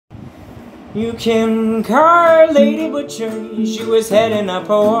You can call her Lady Butcher, she was heading up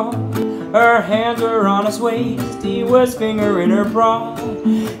her wall. Her hands were on his waist, he was fingering her bra.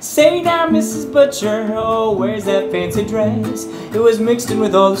 Say now, Mrs. Butcher, oh, where's that fancy dress? It was mixed in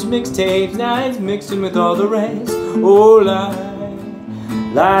with all those mixtapes, now it's mixed in with all the rest. Oh,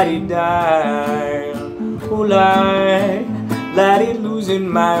 la-di-di, oh, laddie, losing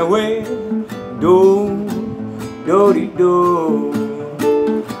my way. Do-do-de-do,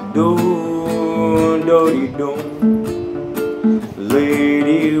 do-do-de-do.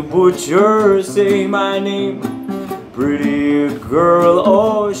 Lady Butcher, say my name. Pretty girl,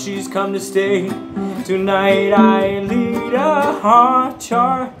 oh, she's come to stay. Tonight I lead a hard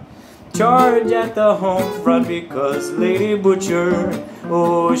charge at the home front, because Lady Butcher,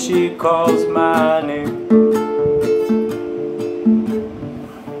 oh, she calls my name.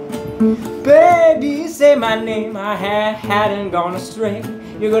 Baby, say my name, I hadn't gone astray.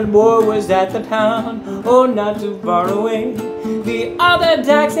 Your good boy was at the pound, oh, not too far away. The other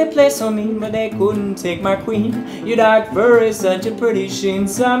dogs, they play so mean, but they couldn't take my queen. Your dark fur is such a pretty sheen,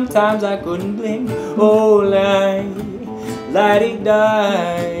 sometimes I couldn't blink. Oh,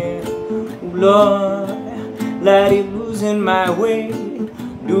 laddie-die, Lord, laddie, losing my way.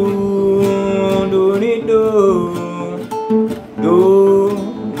 Do-do-de-do,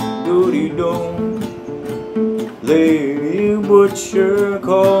 do-do-de-do. Lady Butcher,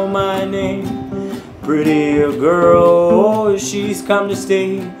 call my name. Pretty girl, oh, she's come to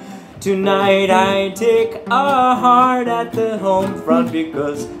stay. Tonight I take a heart at the home front,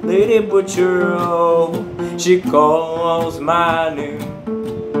 because Lady Butcher, oh, she calls my name.